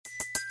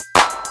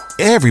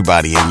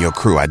Everybody in your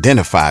crew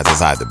identifies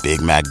as either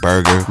Big Mac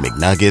Burger,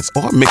 McNuggets,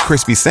 or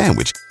McCrispy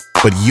Sandwich.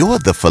 But you're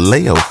the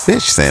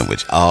Filet-O-Fish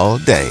Sandwich all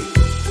day.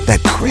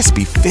 That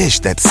crispy fish,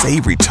 that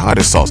savory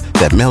tartar sauce,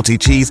 that melty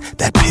cheese,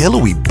 that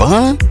pillowy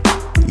bun.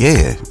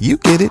 Yeah, you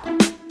get it.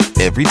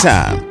 Every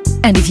time.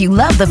 And if you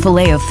love the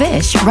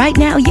Filet-O-Fish, right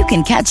now you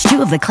can catch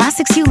two of the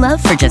classics you love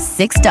for just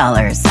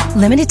 $6.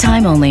 Limited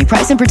time only.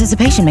 Price and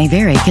participation may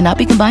vary. Cannot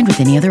be combined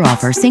with any other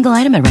offer. Single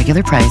item at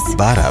regular price.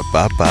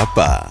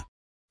 Ba-da-ba-ba-ba.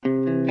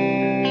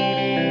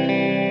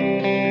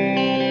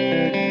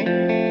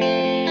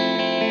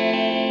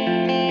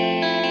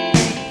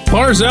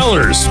 Lars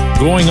Eller's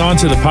going on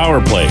to the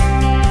power play.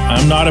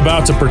 I'm not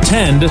about to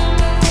pretend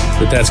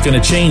that that's going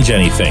to change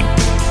anything,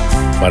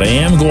 but I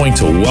am going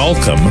to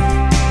welcome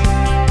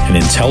an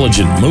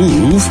intelligent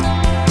move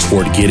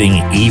toward getting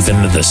even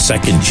the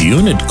second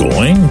unit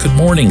going. Good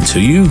morning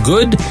to you.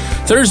 Good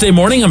Thursday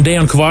morning. I'm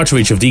Dejan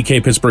Kovacevic of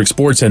DK Pittsburgh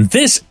Sports, and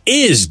this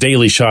is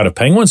Daily Shot of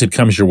Penguins. It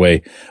comes your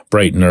way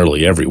bright and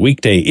early every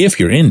weekday. If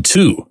you're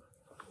into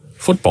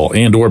football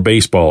and or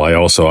baseball, I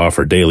also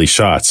offer daily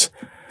shots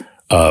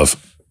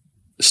of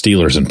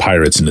Steelers and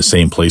Pirates in the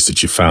same place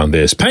that you found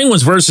this.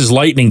 Penguins versus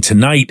Lightning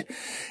tonight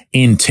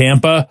in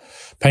Tampa.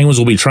 Penguins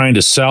will be trying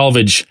to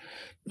salvage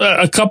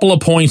a couple of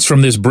points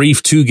from this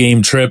brief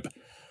 2-game trip.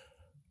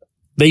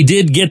 They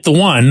did get the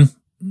one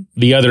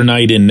the other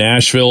night in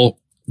Nashville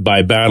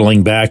by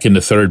battling back in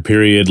the third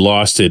period,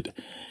 lost it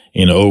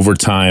in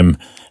overtime,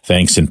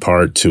 thanks in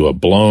part to a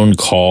blown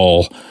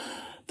call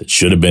that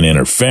should have been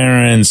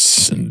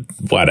interference and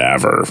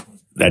whatever.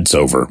 That's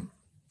over.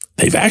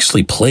 They've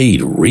actually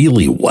played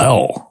really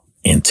well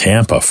in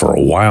Tampa for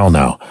a while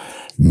now.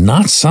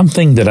 Not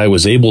something that I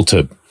was able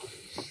to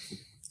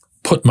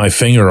put my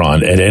finger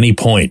on at any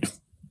point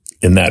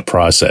in that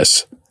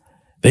process.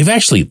 They've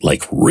actually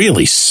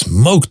really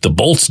smoked the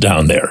Bolts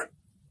down there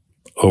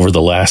over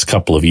the last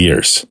couple of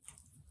years.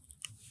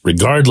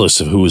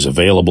 Regardless of who was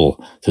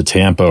available to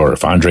Tampa or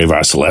if Andrei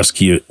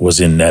Vasilevsky was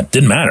in net,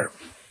 didn't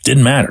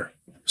matter.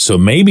 So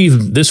maybe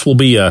this will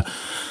be a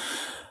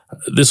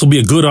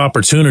good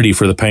opportunity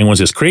for the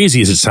Penguins, as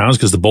crazy as it sounds,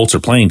 because the Bolts are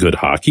playing good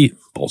hockey.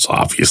 Bolts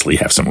obviously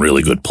have some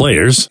really good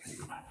players.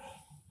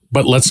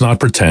 But let's not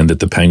pretend that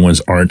the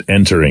Penguins aren't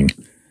entering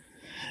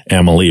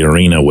Amalie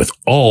Arena with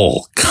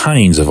all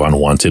kinds of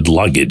unwanted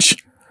luggage.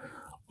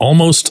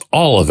 Almost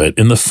all of it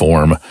in the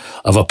form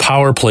of a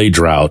power play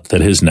drought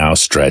that has now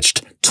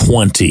stretched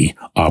 20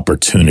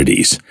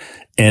 opportunities,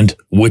 and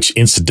which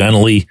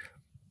incidentally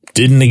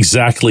didn't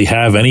exactly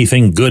have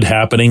anything good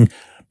happening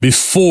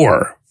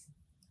before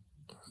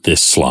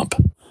this slump.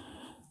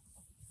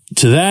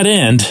 To that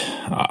end,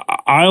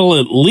 I'll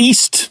at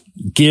least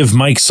give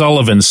Mike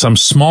Sullivan some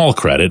small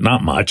credit,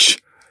 not much,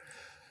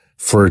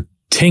 for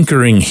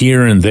tinkering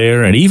here and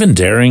there and even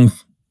daring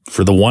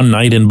for the one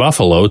night in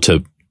Buffalo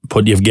to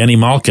put Yevgeny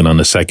Malkin on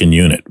the second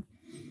unit.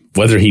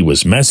 Whether he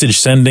was message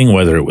sending,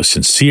 whether it was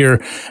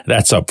sincere,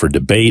 that's up for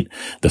debate.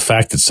 The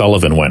fact that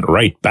Sullivan went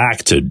right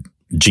back to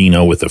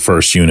Gino with the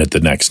first unit the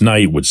next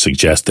night would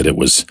suggest that it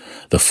was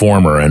the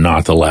former and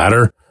not the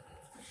latter.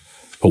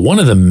 But one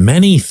of the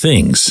many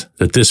things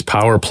that this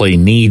power play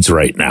needs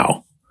right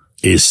now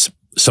is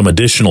some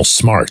additional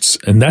smarts.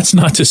 And that's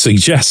not to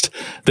suggest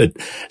that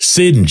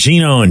Sid and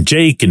Gino and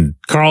Jake and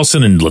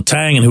Carlson and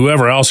Letang and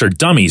whoever else are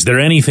dummies. They're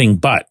anything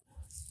but.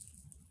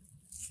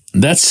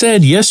 That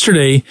said,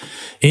 yesterday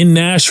in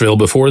Nashville,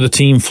 before the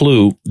team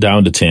flew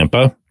down to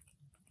Tampa,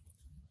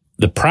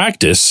 the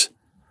practice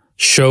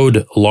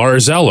showed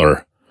Lars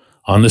Eller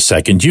on the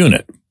second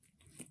unit.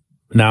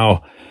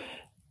 Now,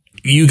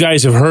 you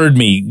guys have heard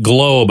me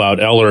glow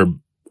about Eller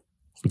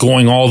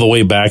going all the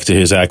way back to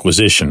his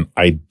acquisition.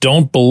 I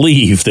don't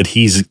believe that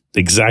he's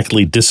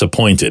exactly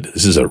disappointed.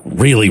 This is a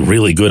really,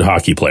 really good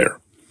hockey player.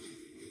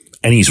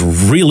 And he's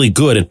really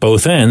good at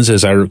both ends,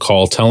 as I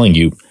recall telling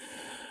you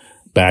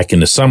back in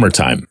the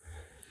summertime.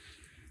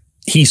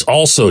 He's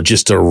also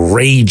just a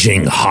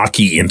raging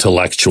hockey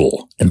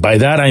intellectual. And by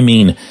that I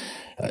mean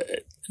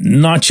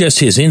not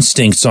just his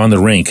instincts on the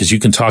rink, because you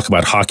can talk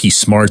about hockey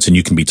smarts and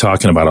you can be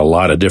talking about a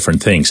lot of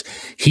different things.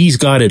 He's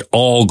got it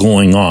all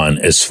going on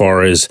as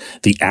far as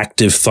the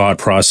active thought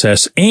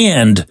process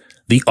and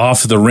the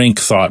off the rink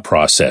thought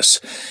process.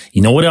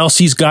 You know what else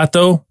he's got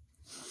though?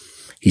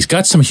 He's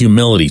got some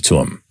humility to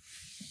him.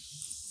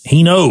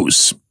 He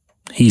knows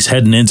he's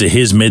heading into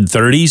his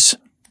mid-30s.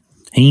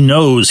 He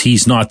knows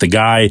he's not the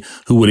guy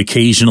who would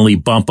occasionally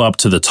bump up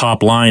to the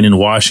top line in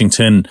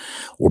Washington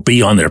or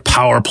be on their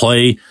power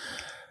play.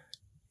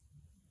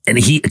 And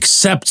he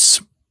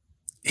accepts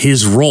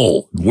his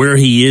role, where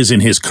he is in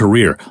his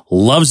career,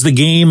 loves the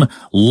game,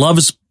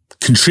 loves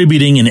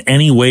contributing in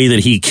any way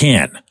that he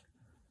can.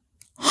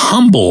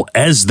 Humble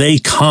as they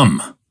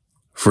come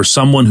for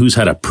someone who's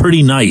had a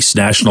pretty nice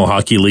National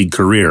Hockey League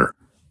career,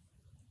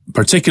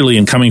 particularly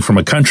in coming from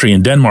a country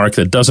in Denmark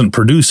that doesn't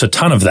produce a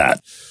ton of that.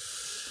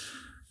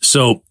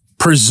 So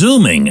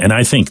presuming, and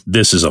I think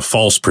this is a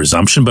false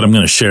presumption, but I'm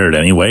going to share it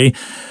anyway,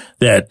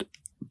 that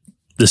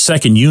the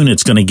second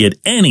unit's going to get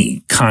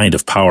any kind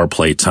of power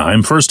play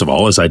time. First of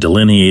all, as I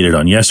delineated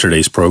on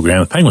yesterday's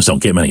program, the Penguins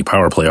don't get many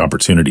power play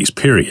opportunities,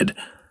 period.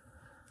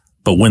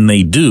 But when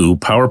they do,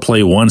 power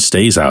play one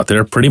stays out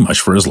there pretty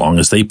much for as long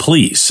as they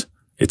please.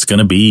 It's going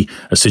to be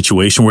a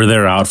situation where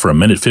they're out for a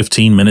minute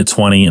 15, minute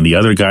 20, and the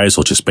other guys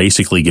will just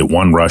basically get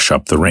one rush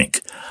up the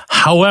rink.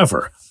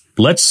 However,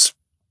 I'm just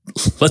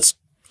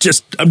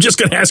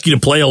going to ask you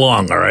to play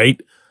along, all right?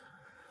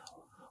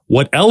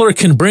 What Eller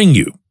can bring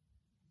you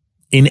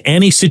in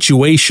any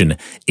situation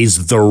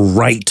is the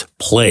right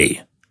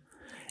play.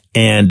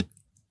 And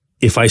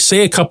if I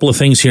say a couple of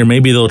things here,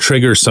 maybe they'll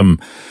trigger some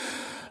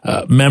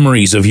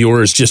memories of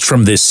yours just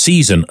from this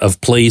season of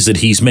plays that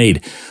he's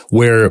made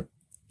where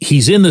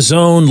he's in the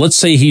zone. Let's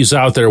say he's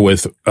out there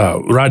with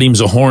Radim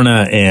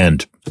Zohorna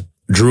and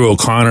Drew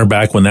O'Connor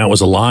back when that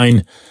was a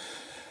line.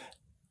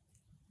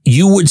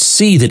 You would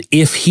see that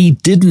if he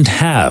didn't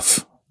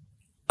have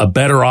a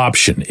better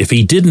option, if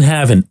he didn't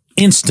have an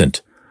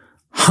instant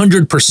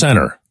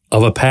 100%er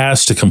of a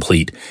pass to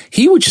complete,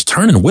 he would just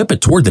turn and whip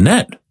it toward the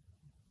net.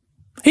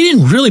 He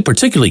didn't really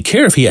particularly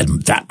care if he had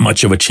that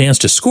much of a chance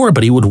to score,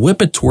 but he would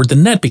whip it toward the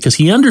net because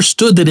he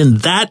understood that in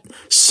that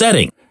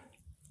setting,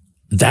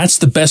 that's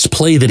the best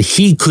play that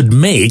he could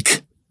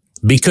make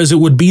because it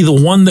would be the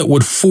one that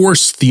would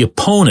force the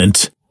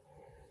opponent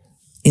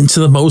into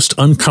the most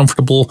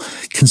uncomfortable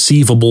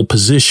conceivable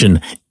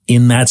position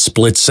in that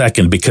split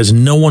second because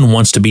no one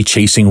wants to be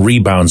chasing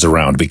rebounds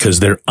around because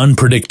they're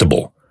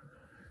unpredictable.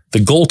 The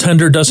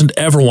goaltender doesn't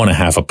ever want to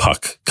have a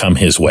puck come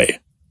his way.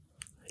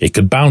 It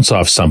could bounce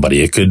off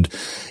somebody. It could,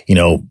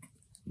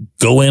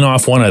 go in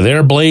off one of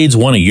their blades,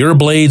 one of your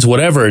blades,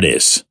 whatever it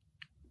is.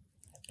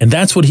 And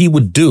that's what he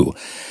would do.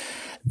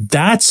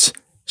 That's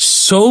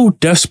so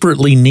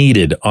desperately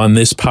needed on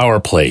this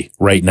power play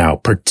right now,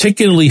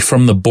 particularly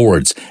from the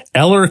boards.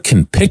 Eller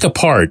can pick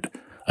apart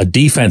a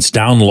defense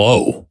down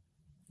low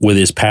with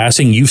his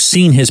passing. You've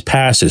seen his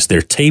passes.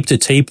 They're tape to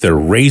tape. They're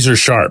razor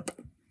sharp.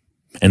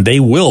 And they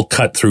will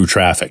cut through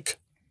traffic.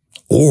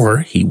 Or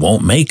he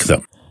won't make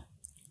them.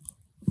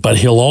 But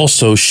he'll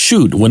also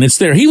shoot when it's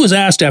there. He was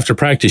asked after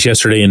practice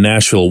yesterday in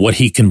Nashville what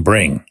he can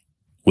bring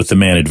with the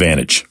man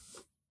advantage.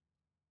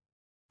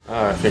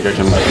 I think I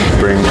can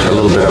bring a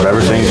little bit of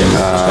everything.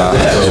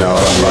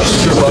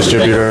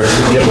 Distributor,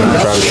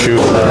 try to shoot,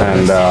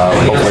 and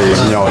hopefully,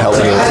 help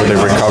with the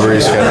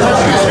recoveries,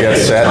 get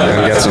set,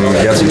 and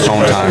get some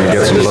zone time,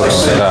 get some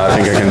looks. I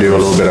think I can do a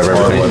little bit of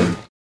everything.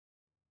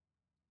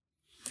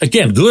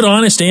 Again, good,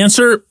 honest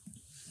answer.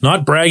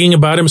 Not bragging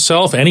about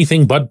himself,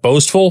 anything but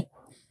boastful.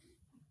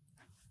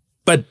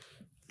 But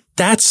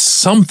that's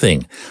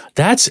something.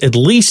 That's at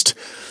least,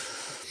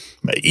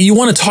 you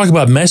want to talk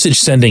about message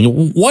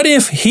sending. What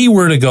if he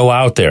were to go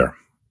out there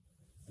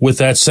with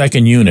that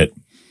second unit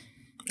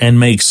and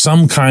make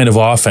some kind of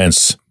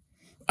offense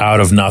out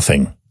of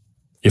nothing?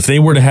 If they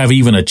were to have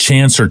even a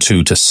chance or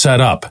two to set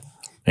up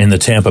in the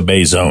Tampa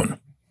Bay zone,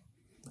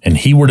 and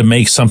he were to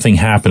make something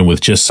happen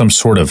with just some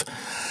sort of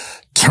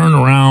turn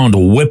around,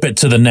 whip it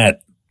to the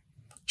net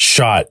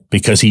shot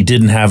because he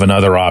didn't have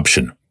another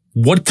option.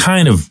 What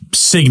kind of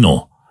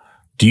signal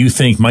do you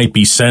think might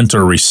be sent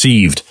or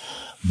received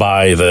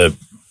by the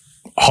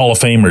Hall of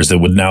Famers that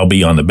would now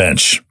be on the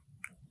bench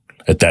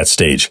at that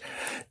stage?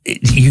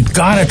 You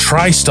gotta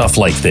try stuff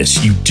like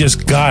this. You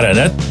just gotta.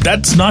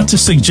 That's not to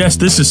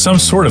suggest this is some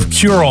sort of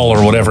cure-all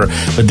or whatever,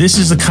 but this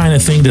is the kind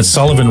of thing that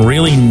Sullivan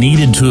really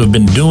needed to have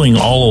been doing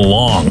all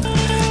along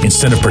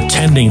instead of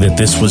pretending that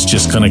this was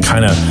just gonna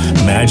kind of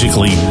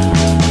magically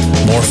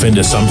morph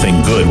into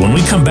something good. When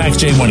we come back,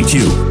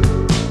 J1Q.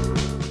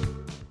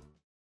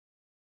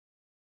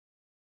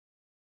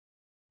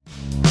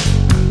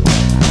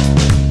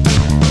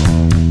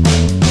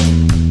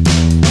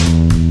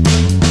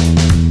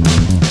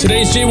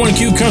 Today's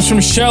J1Q comes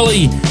from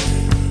Shelly,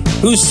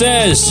 who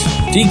says,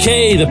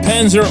 DK, the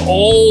Pens are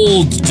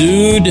old,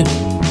 dude.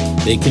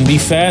 They can be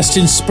fast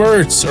in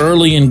spurts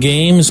early in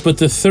games, but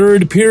the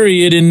third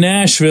period in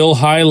Nashville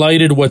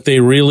highlighted what they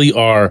really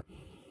are.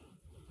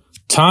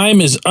 Time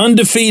is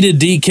undefeated,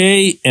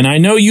 DK, and I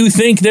know you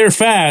think they're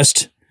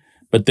fast,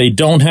 but they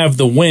don't have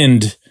the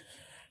wind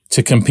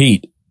to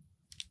compete.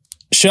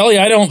 Shelly,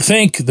 I don't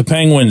think the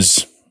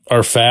Penguins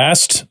are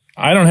fast.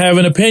 I don't have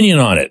an opinion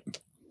on it.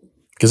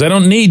 Because I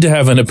don't need to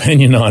have an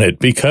opinion on it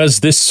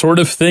because this sort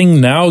of thing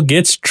now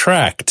gets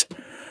tracked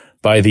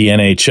by the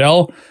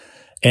NHL.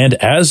 And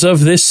as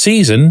of this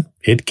season,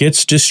 it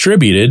gets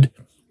distributed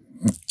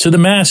to the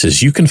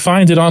masses. You can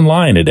find it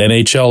online at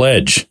NHL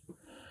Edge.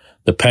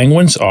 The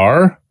Penguins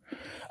are,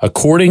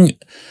 according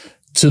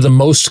to the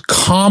most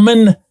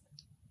common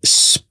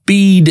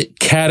speed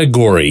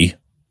category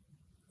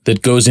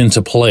that goes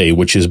into play,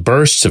 which is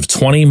bursts of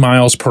 20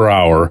 miles per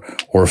hour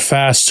or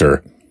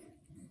faster,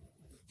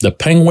 the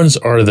Penguins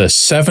are the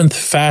 7th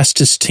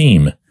fastest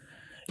team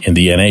in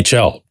the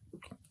NHL.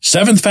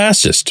 7th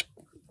fastest.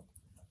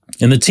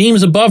 And the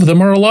teams above them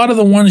are a lot of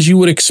the ones you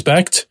would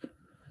expect.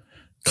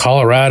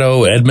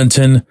 Colorado,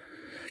 Edmonton.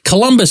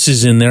 Columbus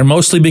is in there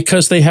mostly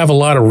because they have a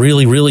lot of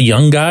really, really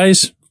young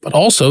guys, but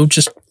also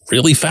just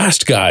really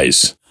fast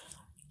guys.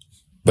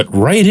 But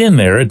right in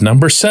there at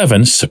number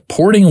 7,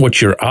 supporting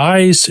what your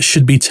eyes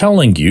should be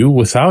telling you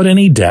without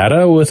any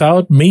data,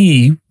 without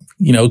me,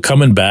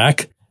 coming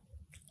back,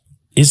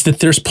 is that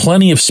there's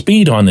plenty of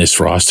speed on this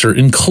roster,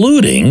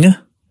 including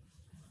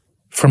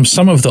from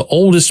some of the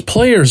oldest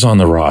players on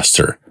the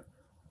roster.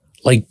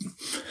 Like,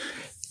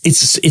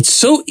 it's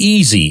so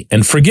easy,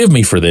 and forgive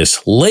me for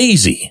this,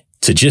 lazy,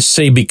 to just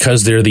say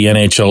because they're the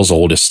NHL's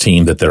oldest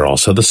team that they're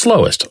also the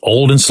slowest.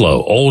 Old and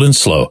slow, old and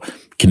slow.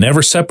 Can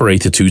never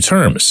separate the two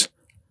terms.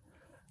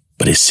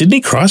 But is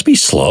Sidney Crosby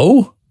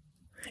slow?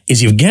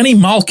 Is Evgeny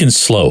Malkin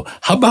slow?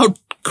 How about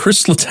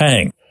Chris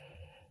Letang?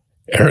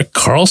 Erik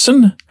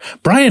Karlsson?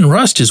 Brian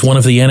Rust is one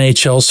of the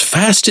NHL's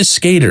fastest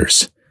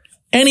skaters.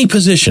 Any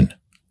position.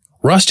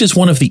 Rust is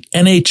one of the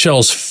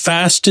NHL's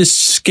fastest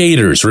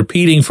skaters,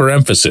 repeating for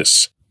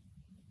emphasis.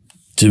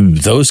 Do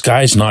those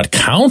guys not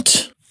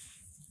count?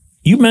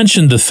 You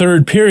mentioned the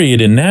third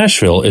period in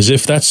Nashville as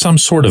if that's some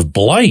sort of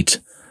blight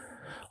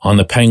on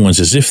the Penguins,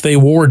 as if they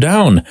wore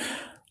down.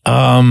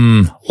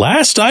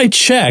 Last I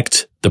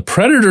checked, the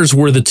Predators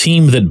were the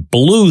team that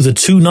blew the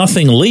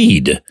 2-0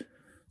 lead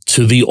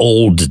to the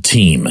old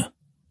team.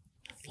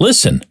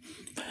 Listen,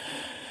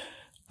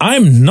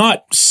 I'm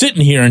not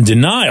sitting here in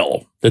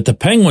denial that the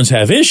Penguins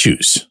have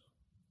issues.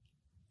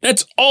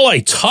 That's all I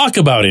talk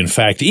about, in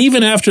fact.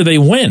 Even after they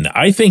win,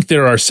 I think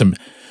there are some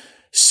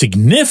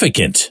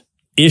significant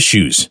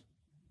issues,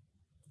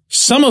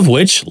 some of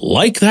which,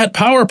 like that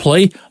power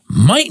play,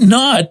 might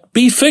not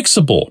be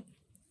fixable.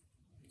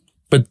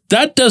 But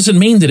that doesn't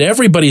mean that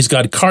everybody's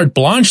got carte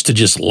blanche to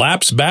just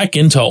lapse back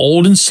into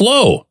old and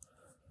slow.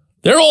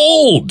 They're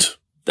old.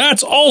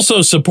 That's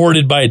also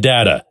supported by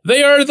data.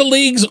 They are the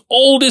league's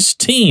oldest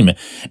team,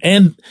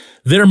 and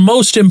their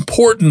most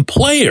important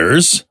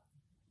players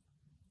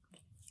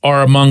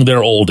are among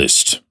their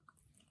oldest.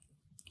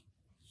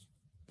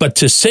 But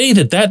to say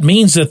that that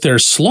means that they're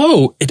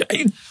slow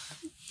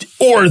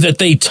or that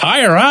they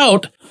tire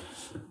out,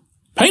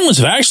 Penguins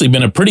have actually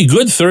been a pretty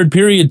good third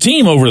period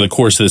team over the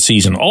course of the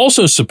season,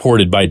 also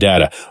supported by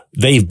data.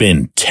 They've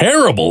been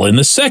terrible in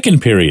the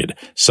second period,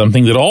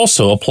 something that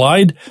also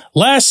applied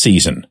last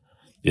season.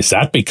 Is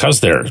that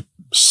because they're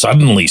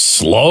suddenly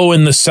slow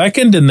in the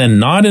second and then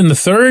not in the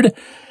third?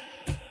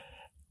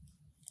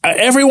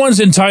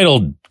 Everyone's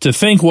entitled to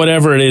think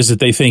whatever it is that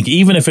they think,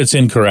 even if it's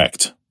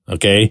incorrect,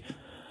 okay?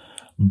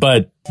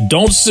 But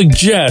don't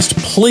suggest,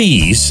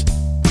 please,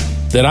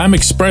 that I'm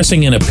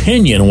expressing an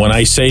opinion when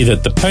I say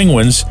that the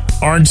Penguins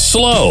aren't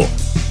slow.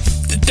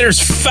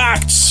 There's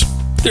facts.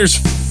 There's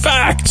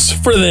facts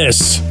for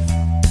this.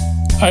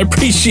 I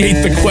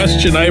appreciate the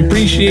question. I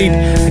appreciate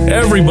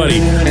everybody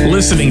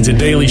listening to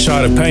Daily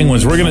Shot of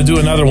Penguins. We're going to do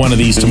another one of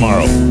these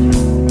tomorrow.